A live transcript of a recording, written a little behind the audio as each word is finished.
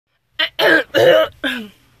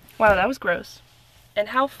Wow, that was gross. And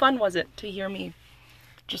how fun was it to hear me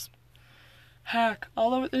just hack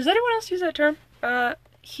all over? Does anyone else use that term?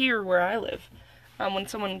 Here where I live, when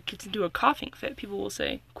someone gets into a coughing fit, people will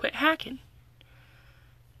say, quit hacking.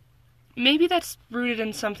 Maybe that's rooted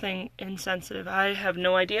in something insensitive. I have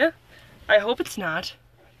no idea. I hope it's not.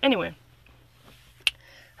 Anyway.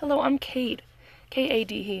 Hello, I'm Kade.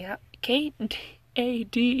 K-A-D-E.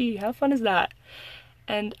 K-A-D-E. How fun is that?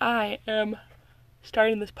 And I am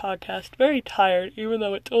starting this podcast very tired, even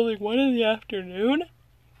though it's only 1 in the afternoon.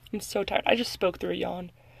 I'm so tired. I just spoke through a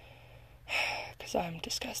yawn. Because I'm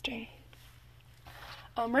disgusting.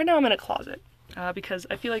 Right now I'm in a closet. Because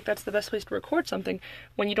I feel like that's the best place to record something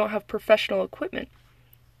when you don't have professional equipment.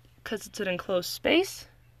 Because it's an enclosed space?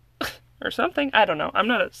 Or something? I don't know. I'm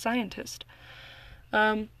not a scientist.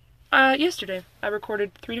 Yesterday, I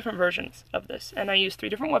recorded 3 different versions of this, and I used 3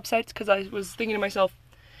 different websites, because I was thinking to myself,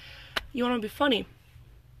 you want to be funny,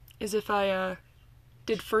 is if I,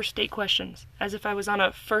 did first date questions, as if I was on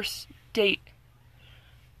a first date,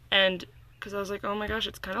 and, because I was like, oh my gosh,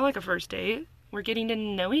 it's kind of like a first date, we're getting to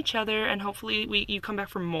know each other, and hopefully you come back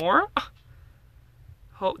for more?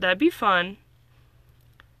 That'd be fun,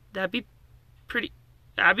 that'd be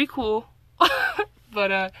cool,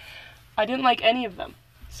 but, I didn't like any of them.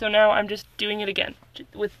 So now I'm just doing it again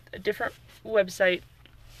with a different website.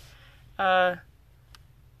 I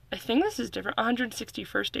think this is different. 160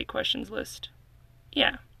 first date questions list.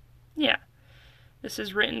 Yeah. This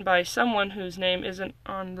is written by someone whose name isn't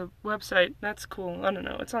on the website. That's cool. I don't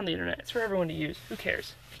know. It's on the internet. It's for everyone to use. Who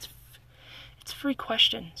cares? It's free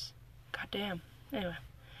questions. God damn. Anyway.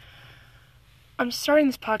 I'm starting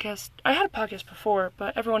this podcast. I had a podcast before,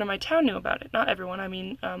 but everyone in my town knew about it. Not everyone, I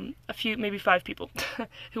mean, a few, maybe 5 people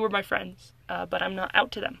who were my friends, but I'm not out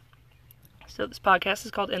to them. So this podcast is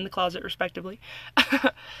called In the Closet, respectively,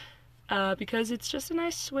 because it's just a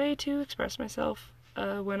nice way to express myself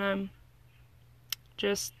when I'm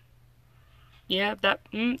just, none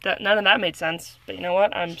of that made sense, but you know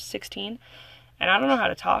what, I'm 16, and I don't know how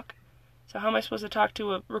to talk, so how am I supposed to talk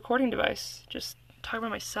to a recording device? Just talk about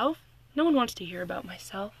myself? No one wants to hear about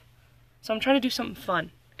myself. So I'm trying to do something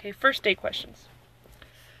fun. Okay, first date questions.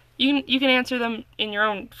 You can answer them in your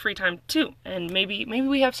own free time too. And maybe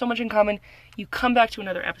we have so much in common, you come back to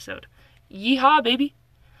another episode. Yeehaw, baby!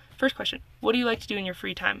 First question. What do you like to do in your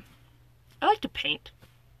free time? I like to paint.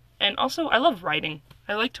 And also, I love writing.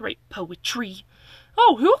 I like to write poetry.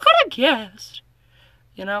 Oh, who could have guessed?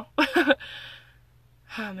 You know?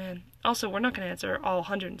 Oh, man. Also, we're not going to answer all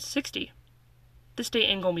 160. This date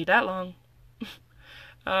ain't gonna be that long.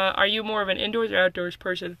 Are you more of an indoors or outdoors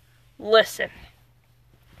person? Listen.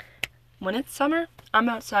 When it's summer, I'm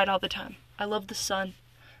outside all the time. I love the sun.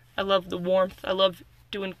 I love the warmth. I love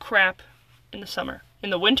doing crap in the summer. In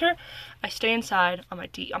the winter, I stay inside on my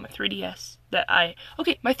 3DS.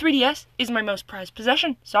 My 3DS is my most prized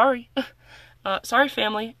possession. Sorry. Sorry,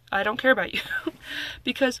 family. I don't care about you.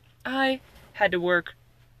 Because I had to work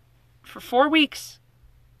for 4 weeks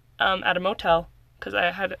at a motel. Because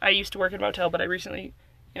I used to work in a motel, but I recently,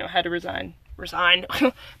 had to resign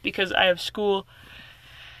because I have school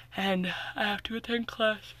and I have to attend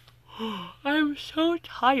class. I'm so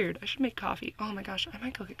tired. I should make coffee. Oh my gosh, I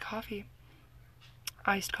might go get coffee.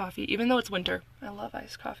 Iced coffee, even though it's winter. I love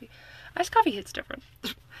iced coffee. Iced coffee hits different.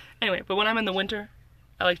 Anyway, but when I'm in the winter,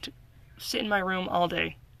 I like to sit in my room all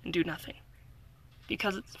day and do nothing.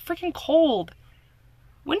 Because it's freaking cold.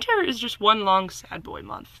 Winter is just one long sad boy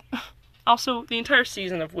month. Also, the entire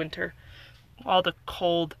season of winter, all the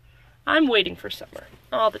cold, I'm waiting for summer,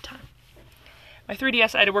 all the time. My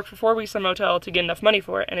 3DS, I had to work for 4 weeks in a motel to get enough money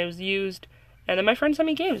for it, and it was used, and then my friend sent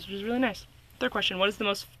me games, which was really nice. Third question, who is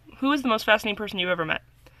the most fascinating person you've ever met?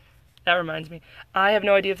 That reminds me, I have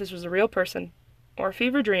no idea if this was a real person, or a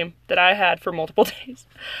fever dream that I had for multiple days.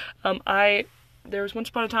 There was once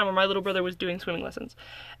upon a time where my little brother was doing swimming lessons,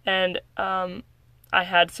 and, I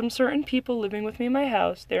had some certain people living with me in my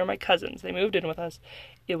house. They were my cousins. They moved in with us.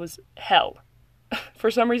 It was hell. For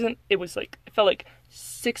some reason, it felt like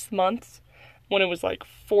 6 months when it was like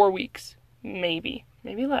 4 weeks, maybe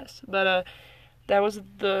less. But that was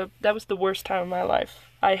the worst time of my life.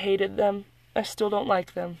 I hated them. I still don't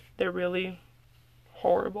like them. They're really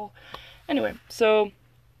horrible. Anyway, so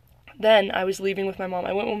then I was leaving with my mom.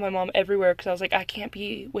 I went with my mom everywhere because I was like, I can't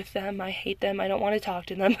be with them. I hate them. I don't want to talk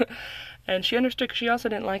to them. And she understood because she also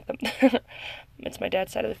didn't like them. It's my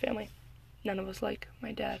dad's side of the family. None of us like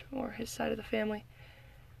my dad or his side of the family.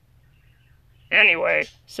 Anyway,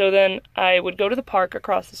 so then I would go to the park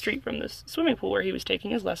across the street from this swimming pool where he was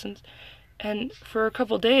taking his lessons. And for a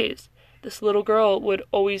couple days, this little girl would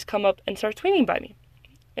always come up and start swinging by me.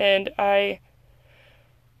 and I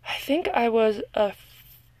think I was a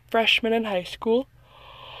freshman in high school.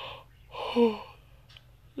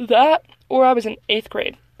 That, or I was in 8th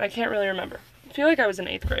grade. I can't really remember. I feel like I was in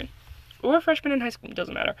 8th grade. Or a freshman in high school, it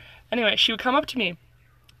doesn't matter. Anyway, she would come up to me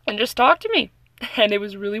and just talk to me. And it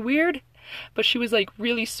was really weird, but she was like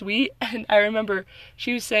really sweet. And I remember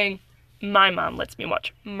she was saying, my mom lets me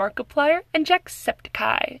watch Markiplier and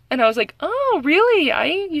Jacksepticeye. And I was like, oh, really? I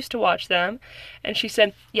used to watch them. And she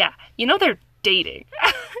said, yeah, you know they're dating.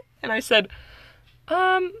 And I said,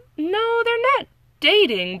 no, they're not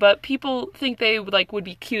dating, but people think they would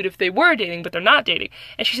be cute if they were dating, but they're not dating.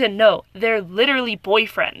 And she said, no, they're literally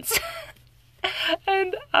boyfriends.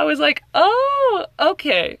 And I was like, oh,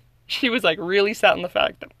 okay. She was like really set on the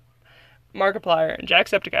fact that Markiplier and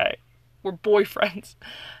Jacksepticeye were boyfriends.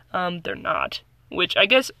 They're not, which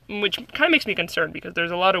kind of makes me concerned because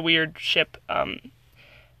there's a lot of weird ship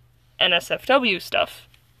NSFW stuff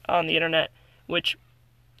on the internet, which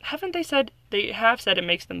they have said it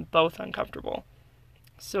makes them both uncomfortable.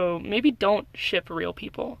 So maybe don't ship real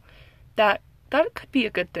people. That could be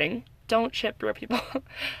a good thing. Don't ship real people.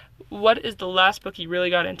 What is the last book you really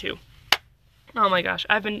got into? Oh my gosh,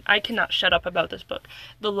 I cannot shut up about this book.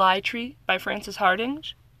 The Lie Tree by Frances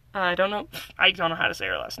Hardinge. I don't know how to say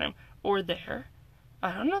her last name. Or their.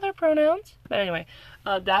 I don't know their pronouns. But anyway,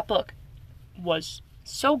 that book was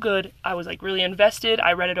so good. I was like really invested.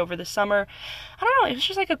 I read it over the summer. I don't know, it was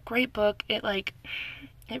just like a great book. It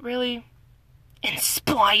really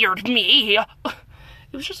inspired me.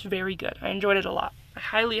 It was just very good. I enjoyed it a lot. I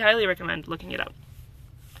highly, highly recommend looking it up.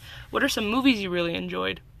 What are some movies you really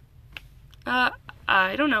enjoyed?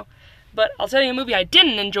 I don't know. But I'll tell you a movie I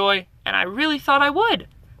didn't enjoy, and I really thought I would.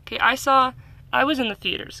 Okay, I was in the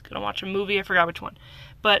theaters, gonna watch a movie, I forgot which one.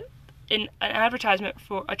 But in an advertisement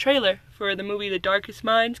for a trailer for the movie The Darkest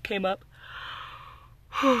Minds came up.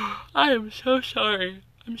 I am so sorry.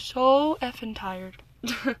 I'm so effing tired.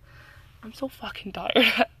 I'm so fucking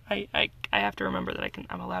tired. I have to remember that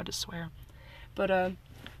I'm allowed to swear. But,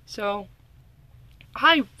 so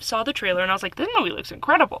I saw the trailer and I was like, this movie looks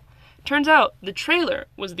incredible. Turns out the trailer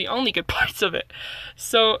was the only good parts of it.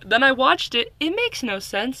 So then I watched it. It makes no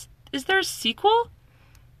sense. Is there a sequel?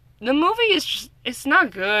 The movie it's not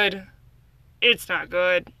good. It's not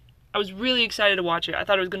good. I was really excited to watch it. I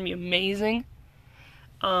thought it was going to be amazing.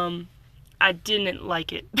 I didn't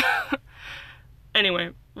like it.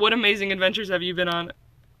 Anyway, what amazing adventures have you been on?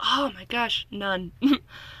 Oh my gosh, none.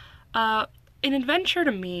 An adventure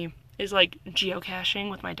to me is like geocaching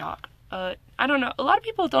with my dog. I don't know. A lot of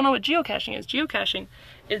people don't know what geocaching is. Geocaching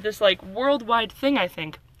is this like worldwide thing, I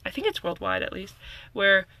think. I think it's worldwide at least,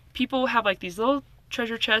 where people have like these little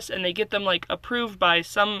treasure chests and they get them like approved by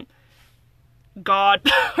some god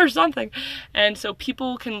or something. And so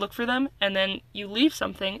people can look for them and then you leave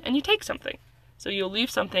something and you take something. So you'll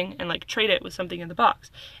leave something and like trade it with something in the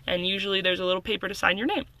box. And usually there's a little paper to sign your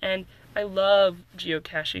name. And I love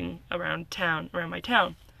geocaching around my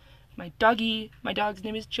town. My dog's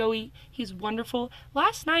name is Joey. He's wonderful.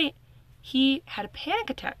 Last night, he had a panic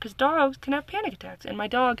attack, because dogs can have panic attacks. And my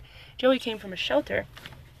dog, Joey, came from a shelter.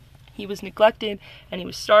 He was neglected, and he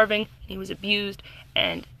was starving, and he was abused,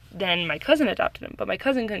 and then my cousin adopted him. But my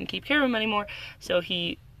cousin couldn't keep care of him anymore, so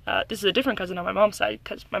this is a different cousin on my mom's side,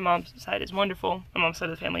 because my mom's side is wonderful. My mom's side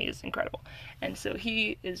of the family is incredible. And so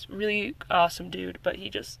he is really awesome dude, but he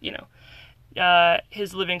just,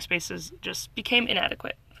 his living spaces just became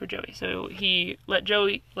inadequate for Joey. So he let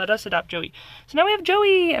us adopt Joey. So now we have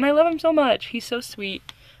Joey, and I love him so much. He's so sweet.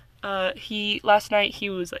 Last night he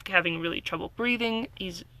was like having really trouble breathing.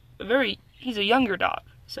 He's a younger dog,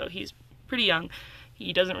 so he's pretty young.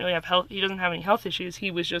 He doesn't have any health issues. He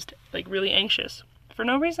was just like really anxious for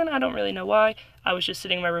no reason. I don't really know why. I was just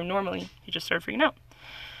sitting in my room normally. He just started freaking out.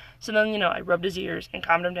 So then, I rubbed his ears and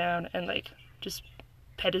calmed him down and like just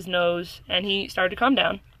pet his nose, and he started to calm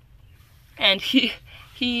down. And he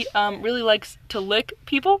really likes to lick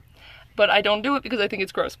people, but I don't do it because I think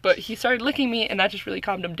it's gross. But he started licking me, and that just really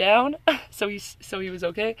calmed him down. so he was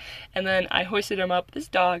okay. And then I hoisted him up. This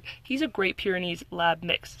dog, he's a Great Pyrenees Lab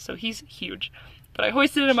mix, so he's huge. But I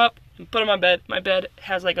hoisted him up and put him on bed. My bed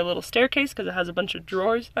has like a little staircase because it has a bunch of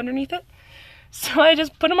drawers underneath it. So I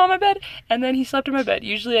just put him on my bed, and then he slept in my bed.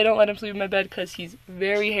 Usually I don't let him sleep in my bed because he's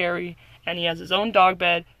very hairy, and he has his own dog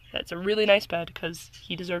bed. That's a really nice bed because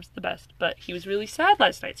he deserves the best. But he was really sad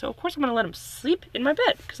last night, so of course I'm going to let him sleep in my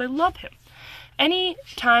bed because I love him. Any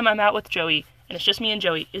time I'm out with Joey, and it's just me and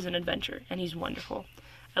Joey, is an adventure, and he's wonderful.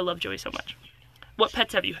 I love Joey so much. What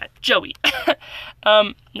pets have you had? Joey.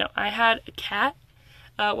 No, I had a cat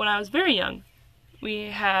when I was very young. We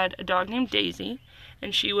had a dog named Daisy,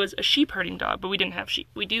 and she was a sheep herding dog, but we didn't have sheep.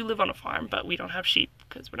 We do live on a farm, but we don't have sheep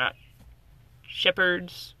because we're not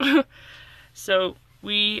shepherds. So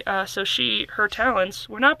her talents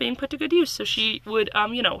were not being put to good use. So she would,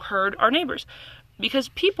 herd our neighbors. Because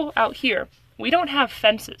people out here, we don't have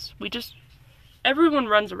fences. Everyone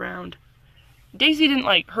runs around. Daisy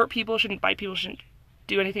didn't, hurt people, shouldn't bite people, shouldn't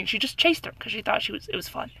do anything. She just chased them because she thought it was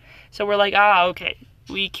fun. So we're like, okay,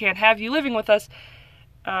 we can't have you living with us,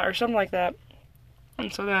 or something like that.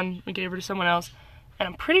 And so then we gave her to someone else. And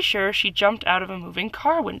I'm pretty sure she jumped out of a moving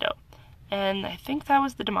car window. And I think that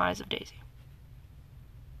was the demise of Daisy.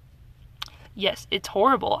 Yes, it's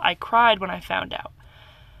horrible. I cried when I found out.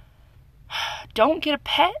 Don't get a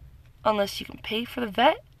pet unless you can pay for the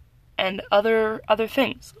vet and other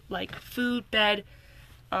things like food, bed,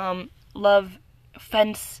 love,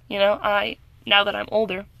 fence. Now that I'm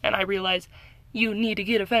older and I realize you need to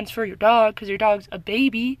get a fence for your dog because your dog's a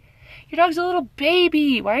baby. Your dog's a little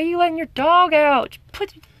baby. Why are you letting your dog out?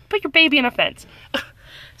 Put your baby in a fence.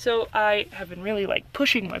 So I have been really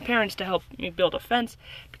pushing my parents to help me build a fence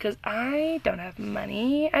because I don't have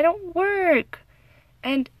money. I don't work.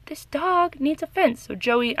 And this dog needs a fence. So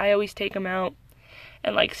Joey, I always take him out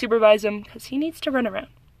and supervise him because he needs to run around.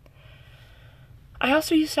 I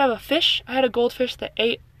also used to have a fish. I had a goldfish that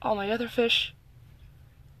ate all my other fish.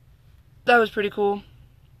 That was pretty cool.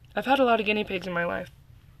 I've had a lot of guinea pigs in my life.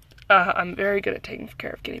 I'm very good at taking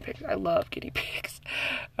care of guinea pigs. I love guinea pigs.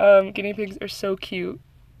 Guinea pigs are so cute.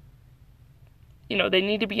 They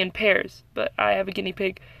need to be in pairs, but I have a guinea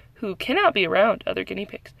pig who cannot be around other guinea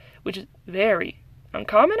pigs, which is very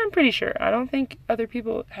uncommon, I'm pretty sure. I don't think other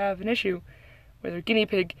people have an issue where their guinea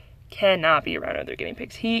pig cannot be around other guinea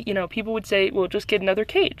pigs. People would say, well, just get another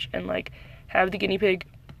cage and, have the guinea pig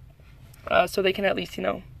so they can at least,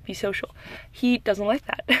 be social. He doesn't like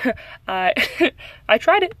that. I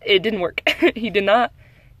tried it. It didn't work. He did not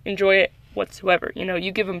enjoy it whatsoever.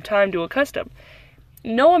 You give him time to accustom.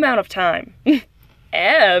 No amount of time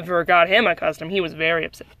ever got him accustomed. He was very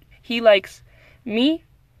upset. He likes me,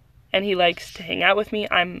 and he likes to hang out with me.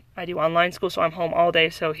 I do online school, so I'm home all day,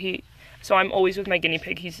 so I'm always with my guinea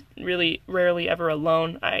pig. He's really rarely ever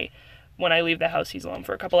alone. When I leave the house, he's alone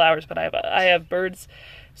for a couple hours, but I have birds,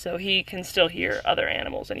 so he can still hear other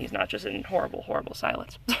animals, and he's not just in horrible, horrible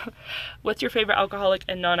silence. What's your favorite alcoholic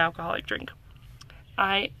and non-alcoholic drink?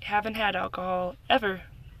 I haven't had alcohol ever,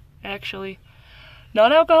 actually.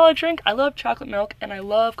 Non-alcoholic drink, I love chocolate milk, and I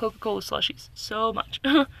love Coca-Cola slushies so much.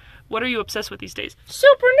 What are you obsessed with these days?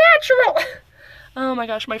 Supernatural! Oh my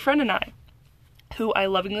gosh, my friend and I, who I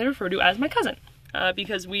lovingly refer to as my cousin,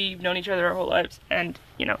 because we've known each other our whole lives, and,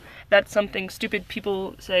 that's something stupid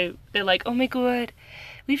people say. They're like, oh my god,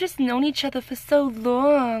 we've just known each other for so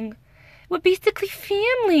long. We're basically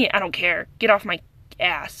family. I don't care. Get off my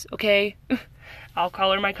ass, okay? I'll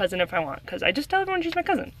call her my cousin if I want, because I just tell everyone she's my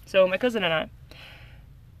cousin. So my cousin and I,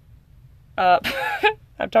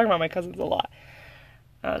 I'm talking about my cousins a lot.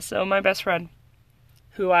 So my best friend,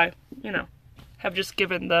 who I, have just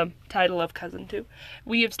given the title of cousin to,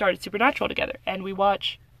 we have started Supernatural together, and we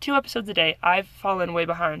watch 2 episodes a day. I've fallen way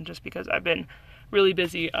behind just because I've been really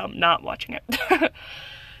busy not watching it.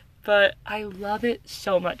 But I love it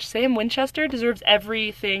so much. Sam Winchester deserves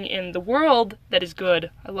everything in the world that is good.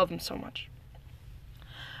 I love him so much.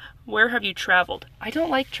 Where have you traveled? I don't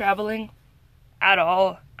like traveling at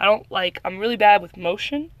all. I'm really bad with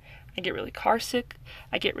motion. I get really car sick.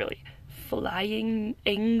 I get really flying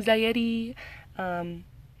anxiety.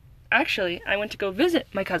 Actually, I went to go visit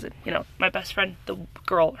my cousin, my best friend, the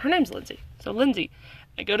girl. Her name's Lindsay. So Lindsay,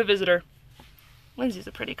 I go to visit her. Lindsay's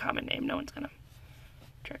a pretty common name. No one's gonna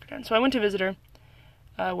track her down. So I went to visit her,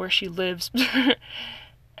 where she lives.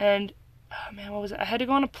 And, oh man, what was it? I had to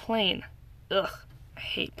go on a plane. Ugh, I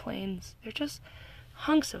hate planes. They're just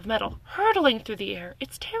hunks of metal hurtling through the air.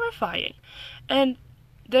 It's terrifying. And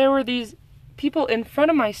there were these people in front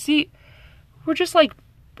of my seat who were just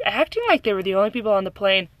acting like they were the only people on the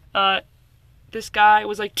plane. This guy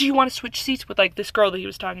was like, do you want to switch seats with this girl that he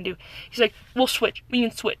was talking to? He's like, we'll switch. We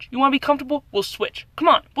can switch. You want to be comfortable? We'll switch. Come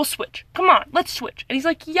on, we'll switch. Come on, let's switch. And he's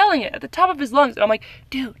yelling it at the top of his lungs. And I'm like,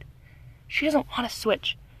 dude, she doesn't want to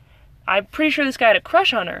switch. I'm pretty sure this guy had a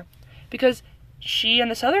crush on her because she and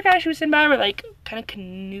this other guy she was sitting by were kind of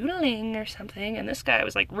canoodling or something. And this guy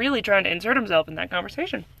was really trying to insert himself in that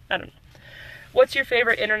conversation. I don't know. What's your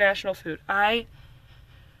favorite international food? I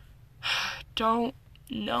don't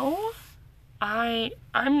know.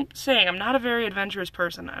 I'm saying I'm not a very adventurous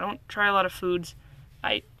person. I don't try a lot of foods.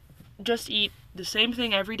 I just eat the same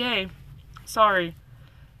thing every day. Sorry.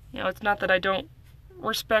 It's not that I don't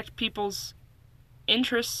respect people's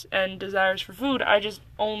interests and desires for food. I just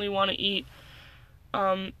only want to eat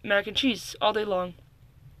Mac and cheese all day long.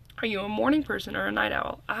 Are you a morning person or a night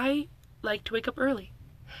owl? I like to wake up early.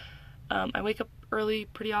 I wake up early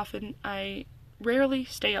pretty often. I rarely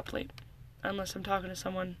stay up late unless I'm talking to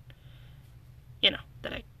someone,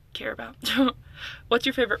 that I care about. What's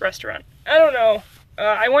your favorite restaurant? I don't know.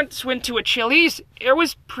 I once went to a Chili's. It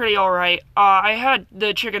was pretty alright. I had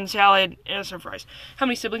the chicken salad and some fries. How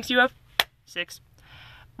many siblings do you have? 6.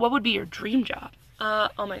 What would be your dream job?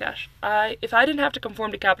 Oh my gosh. If I didn't have to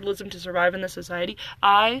conform to capitalism to survive in this society,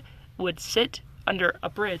 I would sit under a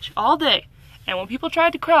bridge all day. And when people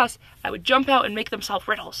tried to cross, I would jump out and make them solve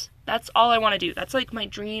riddles. That's all I want to do. That's like my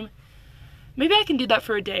dream. Maybe I can do that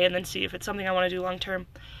for a day and then see if it's something I want to do long term.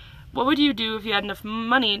 What would you do if you had enough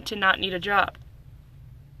money to not need a job?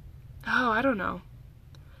 Oh, I don't know.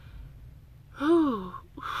 Ooh,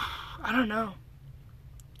 I don't know.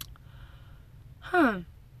 I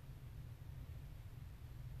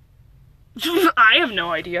have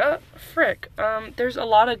no idea. Frick. There's a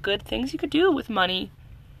lot of good things you could do with money.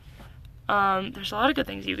 There's a lot of good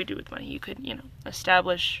things you could do with money. You could,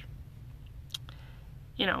 establish,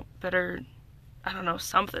 better, I don't know,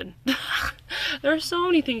 something. There are so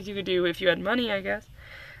many things you could do if you had money, I guess.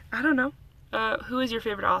 I don't know. Who is your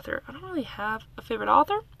favorite author? I don't really have a favorite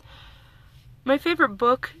author. My favorite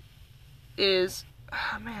book is,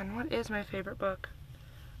 what is my favorite book?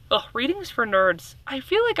 Reading's for nerds. I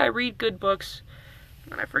feel like I read good books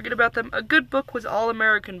and I forget about them. A good book was All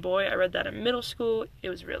American Boy. I read that in middle school. It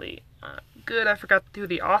was really good. I forgot who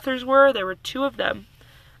the authors were. There were 2 of them,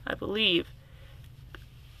 I believe.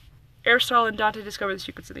 Aristotle and Dante Discover the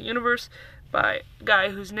Secrets of the Universe by a guy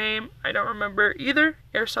whose name I don't remember either.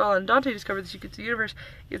 Aristotle and Dante Discover the Secrets of the Universe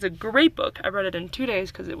is a great book. I read it in 2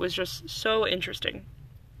 days because it was just so interesting.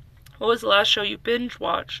 What was the last show you binge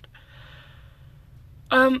watched?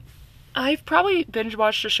 I've probably binge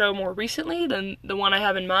watched a show more recently than the one I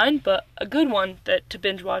have in mind, but a good one to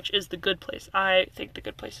binge watch is The Good Place. I think The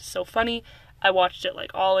Good Place is so funny. I watched it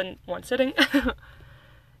all in one sitting.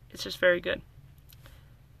 It's just very good.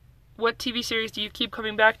 What TV series do you keep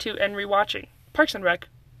coming back to and rewatching? Parks and Rec.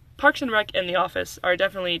 Parks and Rec and The Office are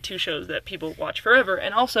definitely 2 shows that people watch forever,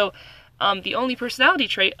 and also the only personality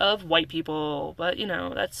trait of white people. But,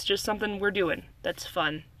 that's just something we're doing. That's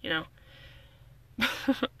fun,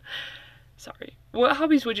 Sorry. What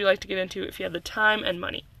hobbies would you like to get into if you had the time and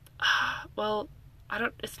money? Well,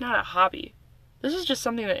 it's not a hobby. This is just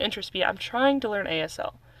something that interests me. I'm trying to learn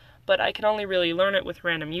ASL, but I can only really learn it with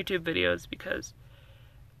random YouTube videos because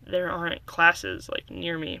there aren't classes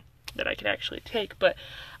near me that I could actually take. But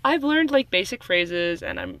I've learned basic phrases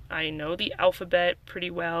and I know the alphabet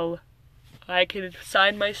pretty well. I could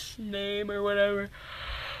sign my name or whatever.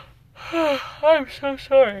 I'm so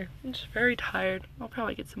sorry. I'm just very tired. I'll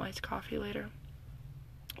probably get some iced coffee later.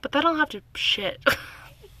 But then I'll have to shit.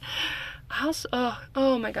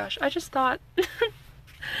 Oh my gosh. I just thought...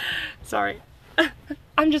 Sorry.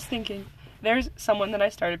 I'm just thinking. There's someone that I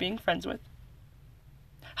started being friends with.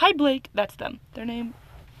 Hi, Blake. That's them. Their name.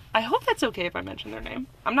 I hope that's okay if I mention their name.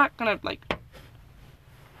 I'm not gonna,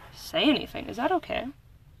 say anything. Is that okay?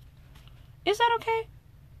 Is that okay?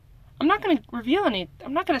 I'm not going to reveal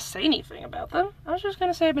I'm not going to say anything about them. I was just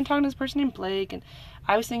going to say I've been talking to this person named Blake, and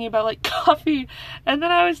I was thinking about, coffee, and then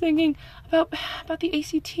I was thinking about the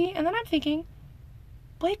ACT, and then I'm thinking,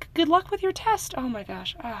 Blake, good luck with your test. Oh my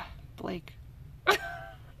gosh. Blake.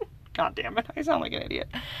 God damn it. I sound like an idiot.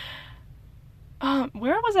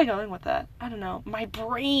 Where was I going with that? I don't know. My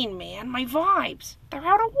brain, man. My vibes. They're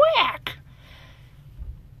out of whack.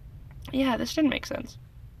 Yeah, this didn't make sense.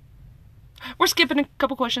 We're skipping a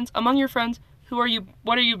couple questions. Among your friends,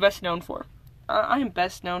 what are you best known for? I am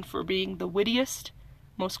best known for being the wittiest,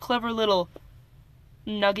 most clever little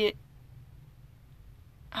nugget.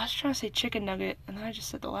 I was trying to say chicken nugget, and then I just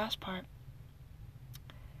said the last part.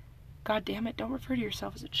 God damn it, don't refer to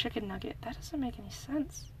yourself as a chicken nugget. That doesn't make any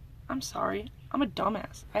sense. I'm sorry. I'm a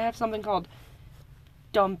dumbass. I have something called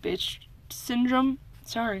dumb bitch syndrome.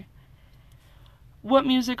 Sorry. What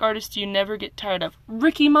music artist do you never get tired of?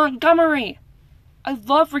 Ricky Montgomery! I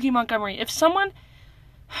love Ricky Montgomery. If someone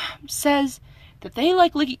says that they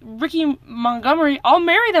like Ricky Montgomery, I'll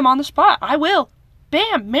marry them on the spot. I will.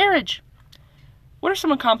 Bam! Marriage! What are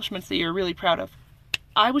some accomplishments that you're really proud of?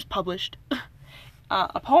 I was published.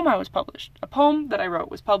 A poem that I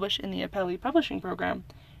wrote was published in the Apelli Publishing Program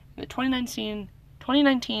in the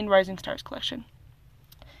 2019 Rising Stars collection.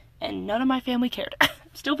 And none of my family cared.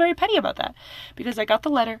 Still very petty about that, because I got the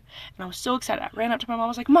letter and I was so excited. I ran up to my mom. I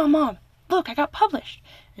was like, Mom, look, I got published.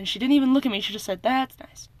 And she didn't even look at me. She just said, that's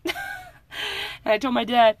nice. And I told my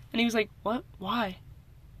dad, and he was like, what? Why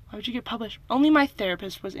would you get published? Only my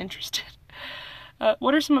therapist was interested.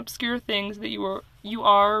 What are some obscure things that you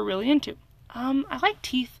are really into? I like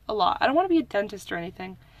teeth a lot. I don't want to be a dentist or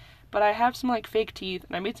anything, but I have some like fake teeth,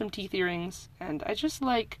 and I made some teeth earrings, and I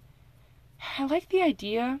like the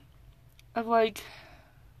idea of like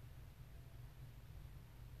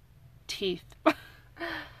teeth.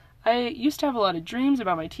 I used to have a lot of dreams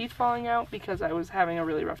about my teeth falling out because I was having a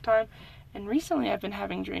really rough time, and recently I've been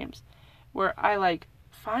having dreams where I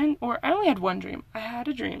only had one dream. I had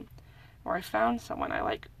a dream where I found someone, I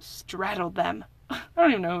like straddled them. I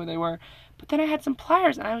don't even know who they were, but then I had some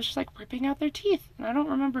pliers and I was just like ripping out their teeth, and I don't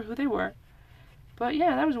remember who they were. But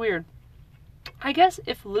yeah, that was weird. I guess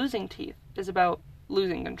if losing teeth is about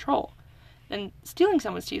losing control, then stealing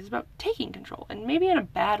someone's teeth is about taking control, and maybe in a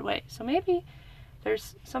bad way. So maybe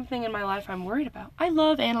there's something in my life I'm worried about. I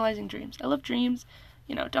love analyzing dreams. I love dreams.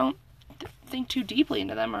 Don't think too deeply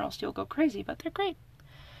into them or else you'll go crazy, but they're great.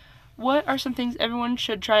 What are some things everyone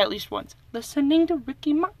should try at least once? Listening to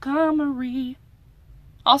Ricky Montgomery.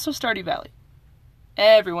 Also Stardew Valley.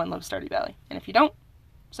 Everyone loves Stardew Valley. And if you don't,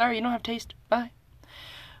 sorry, you don't have taste. Bye.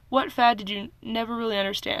 What fad did you never really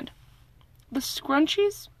understand? The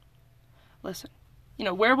scrunchies? Listen,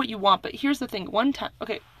 wear what you want, but here's the thing. One time,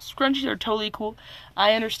 okay, scrunchies are totally cool.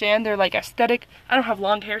 I understand they're like aesthetic. I don't have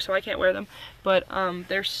long hair, so I can't wear them, but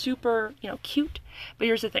they're super, cute. But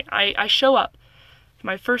here's the thing. I show up to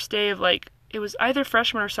my first day of it was either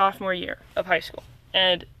freshman or sophomore year of high school,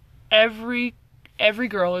 and every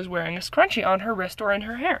girl is wearing a scrunchie on her wrist or in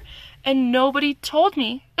her hair, and nobody told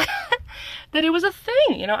me that it was a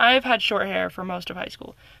thing. I've had short hair for most of high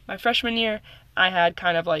school. My freshman year, I had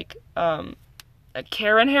kind of like a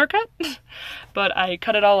Karen haircut, but I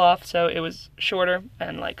cut it all off, so it was shorter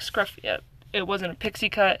and like scruffy. It wasn't a pixie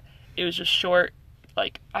cut, it was just short,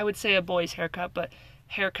 like I would say a boy's haircut, but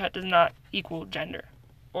haircut does not equal gender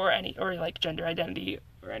or like gender identity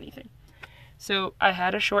or anything. So I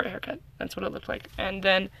had a short haircut, that's what it looked like, and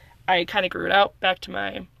then I kind of grew it out back to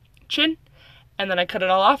my chin, and then I cut it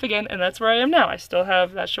all off again, and that's where I am now. I still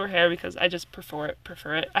have that short hair because I just prefer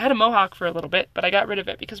it. I had a mohawk for a little bit, but I got rid of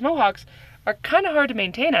it because mohawks are kind of hard to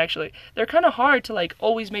maintain, actually. They're kind of hard to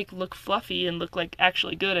always make look fluffy and look like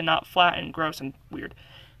actually good and not flat and gross and weird.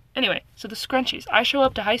 Anyway, so the scrunchies. I show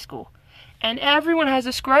up to high school, and everyone has a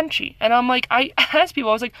scrunchie, and I asked people,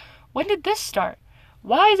 I was like, when did this start?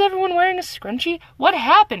 Why is everyone wearing a scrunchie? What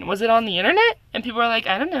happened? Was it on the internet? And people are like,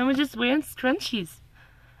 I don't know, we're just wearing scrunchies.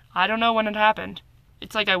 I don't know when it happened.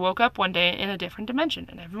 It's like I woke up one day in a different dimension,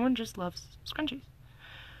 and everyone just loves scrunchies.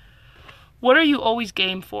 What are you always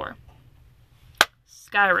game for?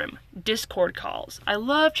 Skyrim. Discord calls. I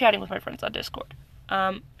love chatting with my friends on Discord.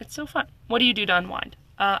 It's so fun. What do you do to unwind?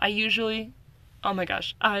 Oh my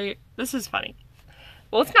gosh, this is funny.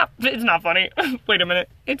 Well, it's not funny. Wait a minute.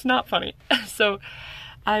 It's not funny. So,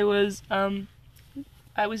 I was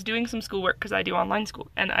doing some schoolwork because I do online school,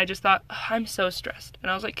 and I just thought, I'm so stressed.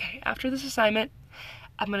 And I was like, okay, after this assignment,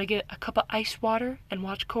 I'm going to get a cup of ice water and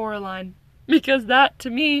watch Coraline, because that, to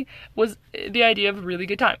me, was the idea of a really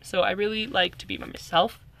good time. So I really like to be by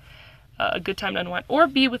myself, a good time to unwind, or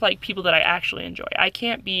be with people that I actually enjoy.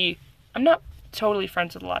 I'm not totally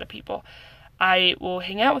friends with a lot of people. I will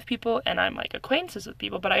hang out with people, and I'm acquaintances with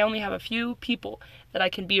people, but I only have a few people that I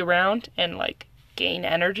can be around and gain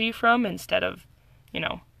energy from instead of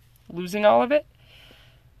losing all of it.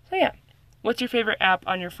 So yeah. What's your favorite app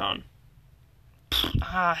on your phone?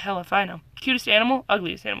 Hell if I know. Cutest animal?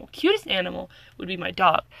 Ugliest animal. Cutest animal would be my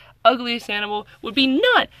dog. Ugliest animal would be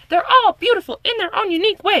none. They're all beautiful in their own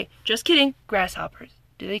unique way. Just kidding. Grasshoppers.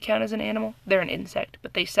 Do they count as an animal? They're an insect,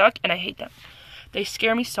 but they suck and I hate them. They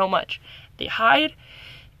scare me so much. They hide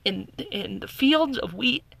in the fields of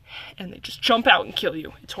wheat, and they just jump out and kill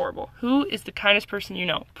you. It's horrible. Who is the kindest person you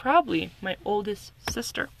know? Probably my oldest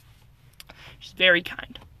sister. She's very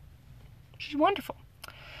kind. She's wonderful.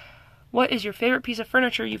 What is your favorite piece of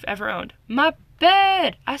furniture you've ever owned? My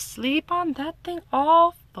bed! I sleep on that thing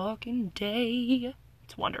all fucking day.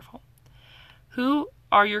 It's wonderful. Who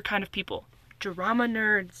are your kind of people? Drama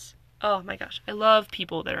nerds. Oh my gosh, I love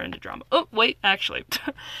people that are into drama. Oh, wait, actually.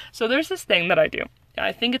 So there's this thing that I do.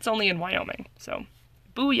 I think it's only in Wyoming. So,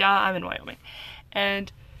 booyah, I'm in Wyoming.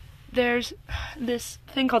 And there's this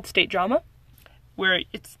thing called state drama, where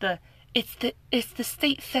it's the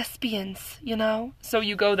state thespians, So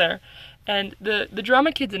you go there, and the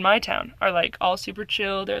drama kids in my town are all super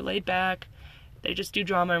chill, they're laid back, they just do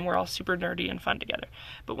drama, and we're all super nerdy and fun together.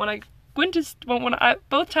 But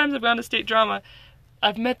both times I've gone to state drama,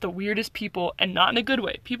 I've met the weirdest people, and not in a good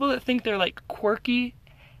way. People that think they're quirky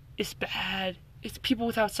is bad. It's people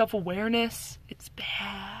without self-awareness. It's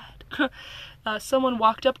bad. Someone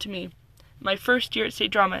walked up to me my first year at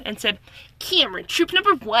State Drama, and said, "Cameron, troop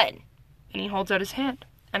number 1." And he holds out his hand,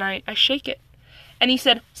 and I shake it. And he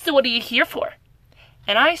said, "So what are you here for?"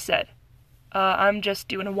 And I said, "I'm just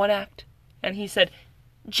doing a 1-act." And he said,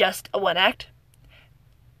 "Just a 1-act?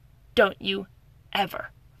 Don't you ever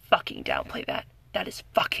fucking downplay that. That is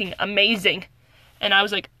fucking amazing." And I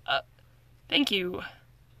was like, "Thank you."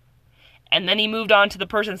 And then he moved on to the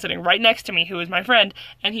person sitting right next to me, who was my friend,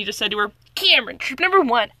 and he just said to her, "Cameron, troop number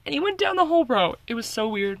 1." And he went down the whole row. It was so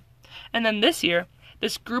weird. And then this year,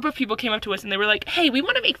 this group of people came up to us, and they were like, "Hey, we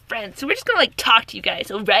want to make friends, so we're just gonna, talk to you guys,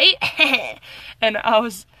 alright?" And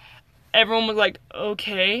everyone was like,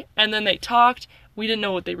 "Okay." And then they talked. We didn't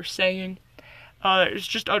know what they were saying. It was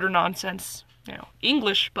just utter nonsense.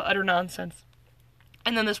 English, but utter nonsense.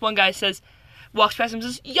 And then this one guy walks past him and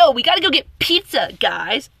says, "Yo, we gotta go get pizza,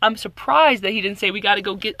 guys." I'm surprised that he didn't say we gotta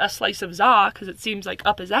go get a slice of za, because it seems like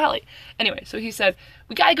up his alley. Anyway, so he said,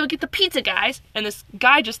 "We gotta go get the pizza, guys." And this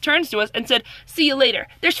guy just turns to us and said, "See you later.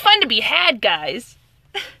 There's fun to be had, guys."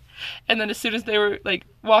 And then as soon as they were,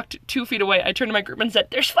 walked 2 feet away, I turned to my group and said,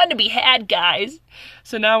 "There's fun to be had, guys."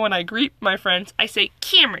 So now when I greet my friends, I say,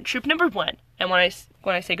 "Cameron, troop number 1." And when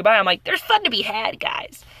I say goodbye, I'm like, "There's fun to be had,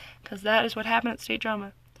 guys." Because that is what happened at State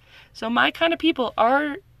Drama. So my kind of people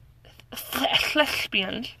are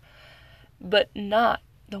lesbians, but not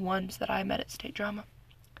the ones that I met at State Drama.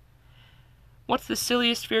 What's the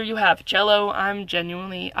silliest fear you have? Jello,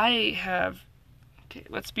 okay,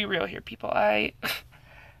 let's be real here, people. I've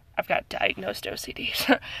got diagnosed OCD.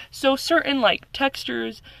 So certain,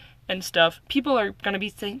 textures and stuff, people are going to be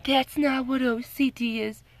saying, "That's not what OCD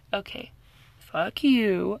is." Okay, fuck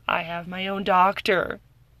you. I have my own doctor.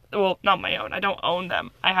 Well, not my own. I don't own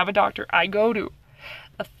them. I have a doctor I go to.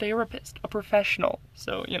 A therapist. A professional.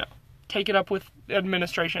 So, take it up with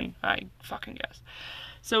administration, I fucking guess.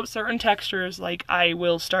 So, certain textures, I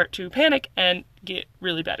will start to panic and get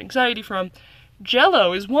really bad anxiety from.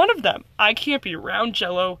 Jello is one of them. I can't be around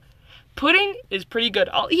Jello. Pudding is pretty good.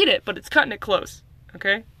 I'll eat it, but it's cutting it close.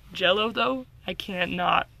 Okay? Jello, though, I can't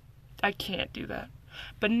do that.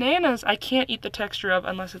 Bananas, I can't eat the texture of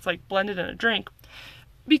unless it's, blended in a drink.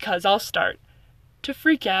 Because I'll start to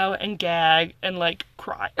freak out and gag and,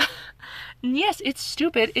 cry. And yes, it's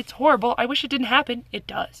stupid. It's horrible. I wish it didn't happen. It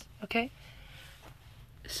does. Okay?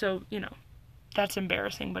 So, that's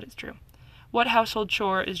embarrassing, but it's true. What household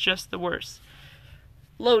chore is just the worst?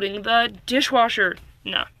 Loading the dishwasher.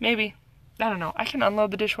 No, maybe. I don't know. I can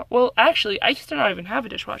unload the dishwasher. Well, actually, I used to not even have a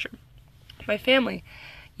dishwasher. My family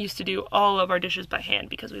used to do all of our dishes by hand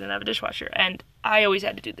because we didn't have a dishwasher. And I always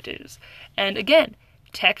had to do the dishes. And again,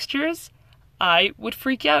 textures, I would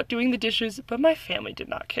freak out doing the dishes, but my family did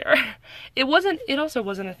not care. It also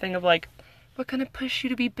wasn't a thing of we're gonna push you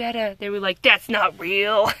to be better. They were like, "That's not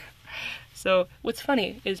real." So what's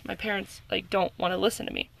funny is my parents don't want to listen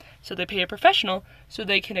to me. So they pay a professional so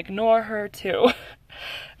they can ignore her too.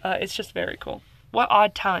 It's just very cool. What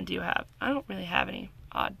odd talent do you have? I don't really have any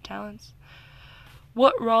odd talents.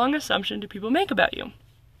 What wrong assumption do people make about you?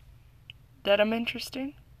 That I'm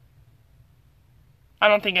interesting? I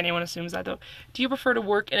don't think anyone assumes that, though. Do you prefer to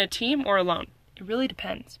work in a team or alone? It really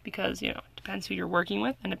depends, because, it depends who you're working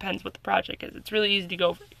with, and depends what the project is. It's really easy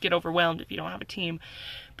to get overwhelmed if you don't have a team.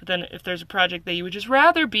 But then if there's a project that you would just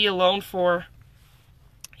rather be alone for,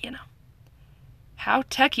 How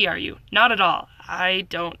techie are you? Not at all. I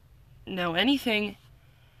don't know anything.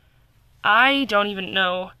 I don't even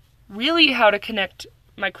know really how to connect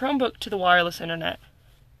my Chromebook to the wireless internet.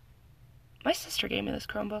 My sister gave me this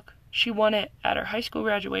Chromebook. She won it at her high school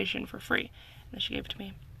graduation for free, and then she gave it to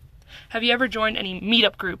me. Have you ever joined any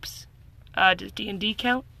meetup groups? Does D&D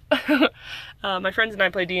count? My friends and I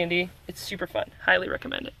play D&D. It's super fun. Highly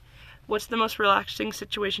recommend it. What's the most relaxing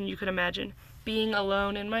situation you could imagine? Being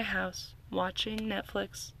alone in my house, watching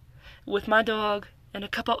Netflix, with my dog, and a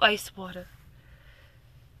cup of ice water.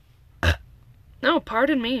 No,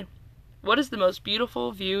 pardon me. What is the most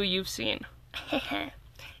beautiful view you've seen?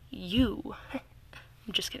 You.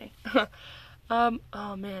 I'm just kidding.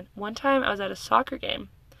 Oh man. One time I was at a soccer game,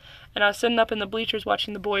 and I was sitting up in the bleachers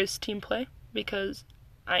watching the boys' team play, because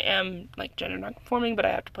I am, gender non-conforming, but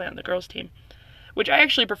I have to play on the girls' team. Which I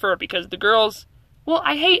actually prefer, because the girls, well,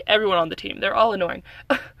 I hate everyone on the team. They're all annoying.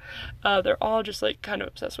 They're all just, kind of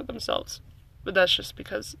obsessed with themselves. But that's just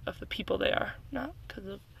because of the people they are, not because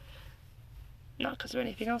of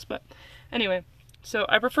anything else. But anyway, so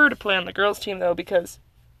I prefer to play on the girls' team, though, because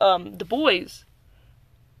the boys,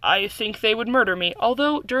 I think they would murder me.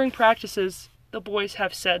 Although during practices, the boys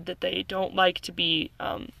have said that they don't like to be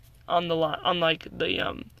on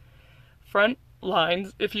the front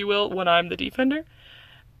lines, if you will, when I'm the defender,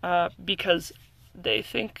 because they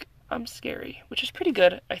think I'm scary, which is pretty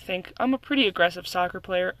good, I think. I'm a pretty aggressive soccer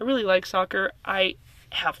player. I really like soccer. I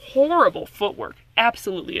have horrible footwork.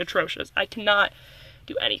 Absolutely atrocious. I cannot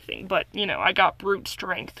do anything, but, I got brute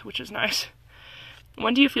strength, which is nice.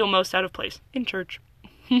 When do you feel most out of place? In church.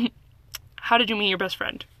 How did you meet your best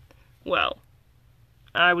friend? Well,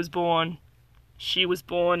 I was born. She was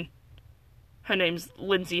born. Her name's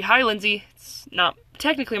Lindsay. Hi, Lindsay. It's not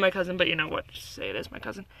technically my cousin, but you know what? Just say it is my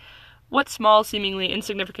cousin. What small, seemingly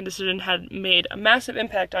insignificant decision had made a massive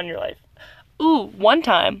impact on your life? Ooh, one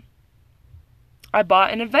time, I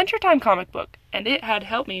bought an Adventure Time comic book, and it had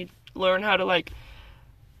helped me learn how to,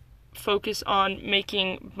 focus on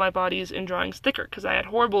making my bodies in drawings thicker, because I had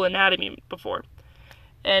horrible anatomy before.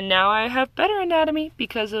 And now I have better anatomy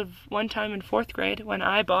because of one time in 4th grade when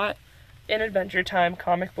I bought an Adventure Time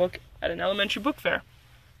comic book at an elementary book fair.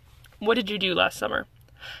 What did you do last summer?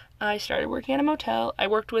 I started working at a motel. I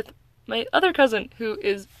worked with my other cousin, who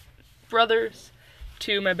is brothers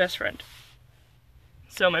to my best friend.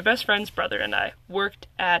 So my best friend's brother and I worked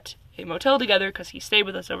at a motel together because he stayed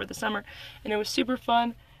with us over the summer, and it was super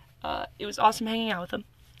fun. It was awesome hanging out with him.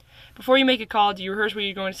 Before you make a call, do you rehearse what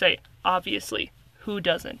you're going to say? Obviously. Who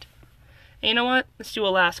doesn't? And you know what? Let's do a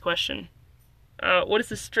last question. What is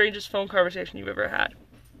the strangest phone conversation you've ever had?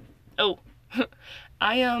 Oh,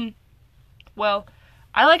 I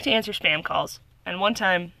like to answer spam calls. And one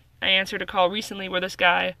time, I answered a call recently where this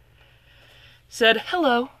guy said,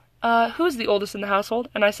 hello, who's the oldest in the household?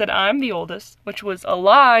 And I said, I'm the oldest, which was a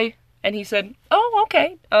lie. And he said, oh,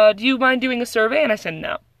 okay. Do you mind doing a survey? And I said,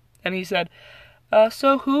 no. And he said,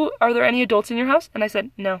 so are there any adults in your house? And I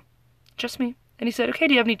said, no, just me. And he said, okay,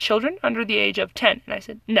 do you have any children under the age of 10? And I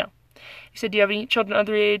said, no. He said, do you have any children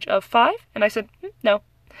under the age of 5? And I said, no.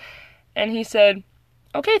 And he said,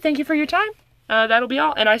 okay, thank you for your time. That'll be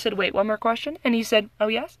all. And I said, wait, one more question? And he said, oh,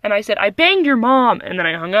 yes? And I said, I banged your mom. And then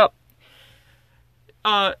I hung up.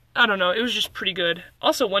 I don't know. It was just pretty good.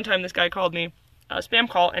 Also, one time this guy called me a spam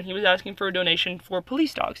call, and he was asking for a donation for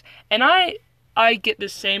police dogs. And I get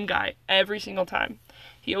this same guy every single time.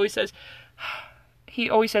 He always says,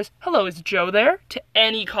 hello, is Joe there? To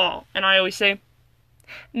any call. And I always say,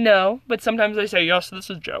 no, but sometimes I say, yes, this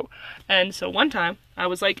is Joe. And so one time, I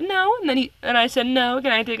was like, no, and I said, no,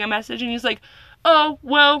 can I take a message? And he's like, oh,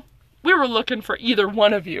 well, we were looking for either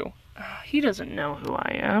one of you. He doesn't know who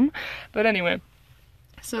I am. But anyway,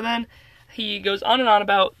 so then he goes on and on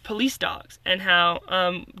about police dogs and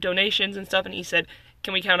how donations and stuff, and he said,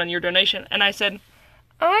 can we count on your donation? And I said,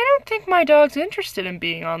 I don't think my dog's interested in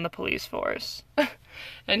being on the police force.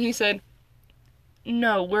 And he said,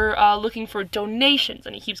 no, we're looking for donations.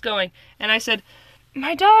 And he keeps going. And I said,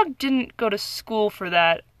 my dog didn't go to school for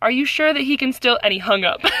that. Are you sure that he can still... And he hung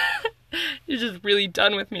up. He's just really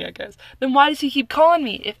done with me, I guess. Then why does he keep calling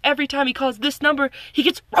me? If every time he calls this number, he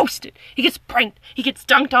gets roasted. He gets pranked. He gets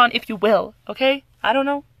dunked on, if you will. Okay? I don't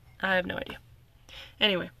know. I have no idea.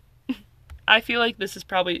 Anyway, I feel like this is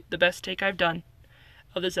probably the best take I've done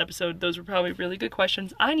of this episode. Those were probably really good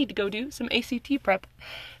questions. I need to go do some ACT prep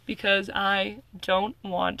because I don't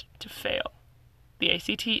want to fail the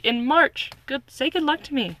ACT in March. Say good luck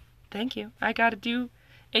to me. Thank you. I gotta do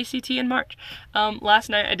ACT in March. Last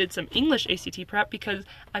night I did some English ACT prep because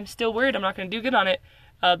I'm still worried I'm not gonna do good on it.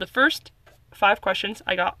 The first 5 questions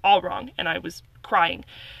I got all wrong and I was crying.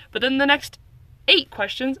 But then the next 8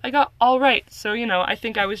 questions I got all right. So, I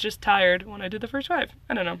think I was just tired when I did the first 5.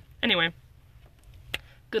 I don't know. Anyway,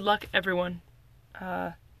 good luck, everyone,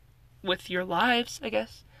 with your lives, I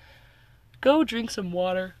guess. Go drink some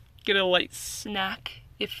water. Get a light snack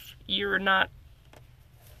if you're not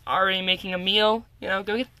already making a meal.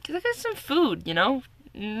 Go get some food,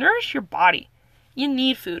 Nourish your body. You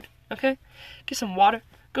need food, okay? Get some water.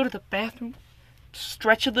 Go to the bathroom.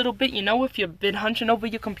 Stretch a little bit. If you've been hunching over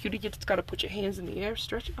your computer, you just gotta put your hands in the air.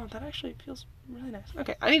 Stretch it. Oh, that actually feels really nice.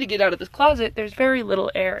 Okay, I need to get out of this closet. There's very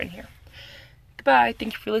little air in here. Goodbye.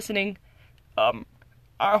 Thank you for listening.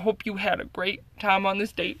 I hope you had a great time on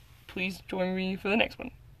this date. Please join me for the next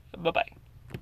one. Bye-bye.